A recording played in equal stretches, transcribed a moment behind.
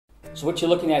So what you're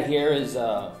looking at here is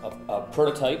a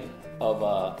prototype of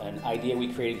an idea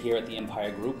we created here at the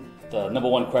Empire Group. The number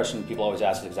one question people always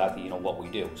ask is exactly what we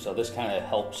do. So this kind of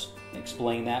helps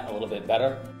explain that a little bit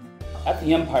better. At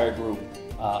the Empire Group,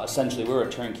 essentially we're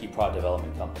a turnkey product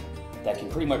development company that can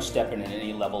pretty much step in at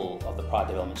any level of the product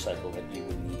development cycle that you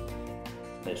would need.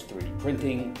 There's 3D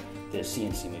printing, there's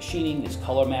CNC machining, there's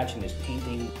color matching, there's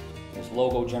painting, there's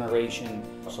logo generation.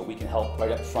 So we can help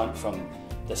right up front from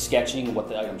the sketching, what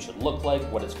the item should look like,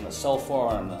 what it's going to sell for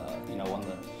on the, on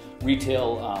the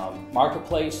retail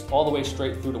marketplace, all the way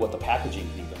straight through to what the packaging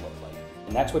can even look like.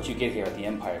 And that's what you get here at the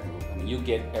Empire Group. I mean, you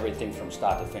get everything from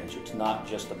start to finish. It's not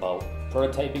just about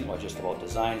prototyping or just about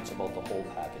design, it's about the whole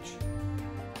package.